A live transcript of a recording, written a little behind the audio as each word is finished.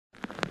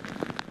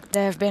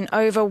There have been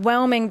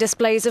overwhelming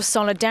displays of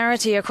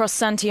solidarity across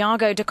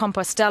Santiago de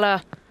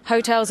Compostela.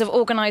 Hotels have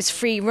organised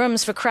free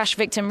rooms for crash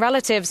victim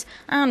relatives,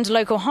 and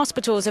local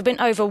hospitals have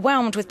been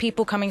overwhelmed with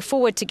people coming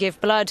forward to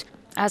give blood,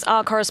 as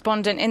our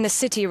correspondent in the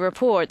city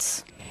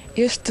reports.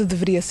 This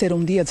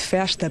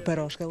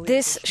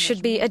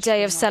should be a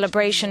day of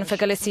celebration for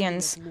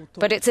Galicians,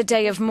 but it's a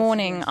day of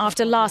mourning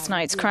after last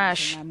night's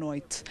crash. I'm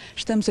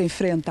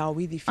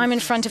in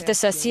front of the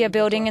Cersia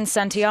building in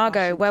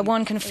Santiago, where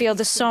one can feel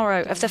the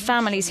sorrow of the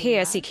families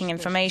here seeking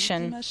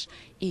information.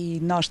 I've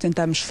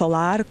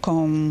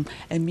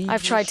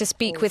tried to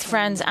speak with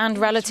friends and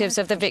relatives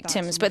of the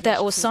victims, but they're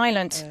all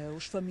silent,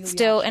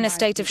 still in a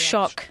state of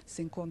shock.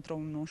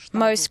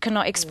 Most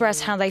cannot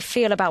express how they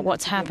feel about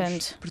what's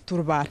happened.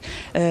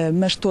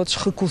 Mas todos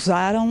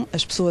recusaram,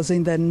 as pessoas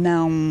ainda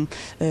não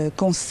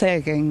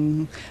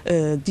conseguem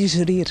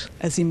digerir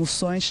as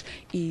emoções.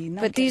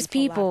 But these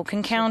people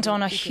can count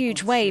on a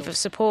huge wave of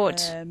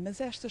support.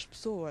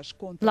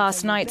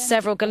 Last night,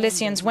 several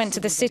Galicians went to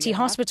the city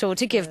hospital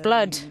to give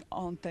blood.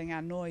 Ontem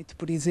à noite,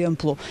 por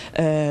exemplo,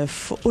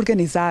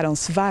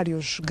 organizaram-se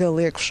vários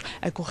galegos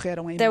a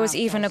correram em. There was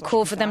even a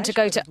call for them to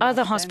go to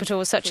other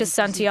hospitals, such as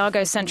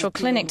Santiago Central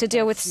Clinic, to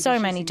deal with so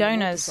many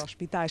donors.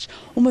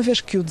 Uma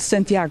vez que o de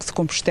Santiago de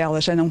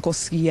Compostela já não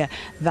conseguia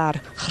dar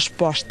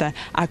resposta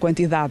à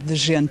quantidade de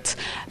gente.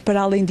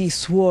 Para além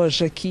disso,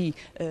 hoje aqui.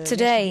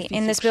 Today,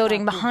 in this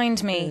building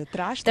behind me,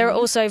 there are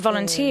also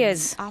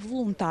volunteers. Há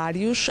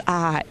voluntários,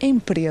 há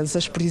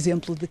empresas, por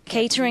exemplo, de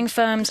catering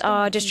firms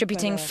are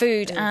distributing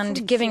food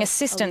and giving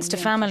assistance to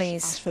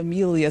families.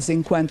 Famílias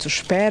enquanto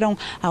esperam,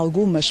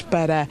 algumas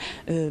para,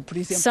 por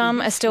exemplo,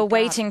 some are still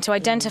waiting to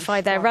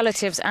identify their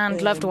relatives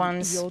and loved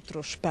ones.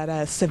 Outros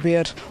para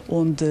saber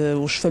onde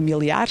os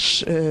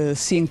familiares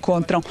se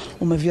encontram,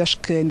 uma vez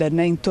que ainda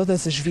nem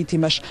todas as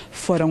vítimas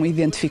foram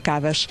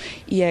identificadas.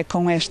 E é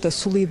com esta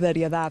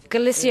solidariedade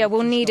Galicia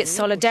will need its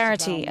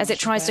solidarity as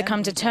it tries to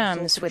come to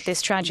terms with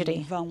this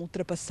tragedy. Vão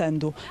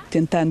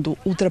tentando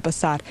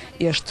ultrapassar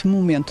este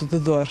momento de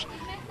dor.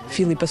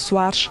 Filipa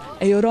Soares,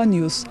 a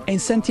Euronews, em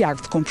Santiago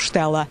de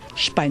Compostela,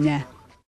 Espanha.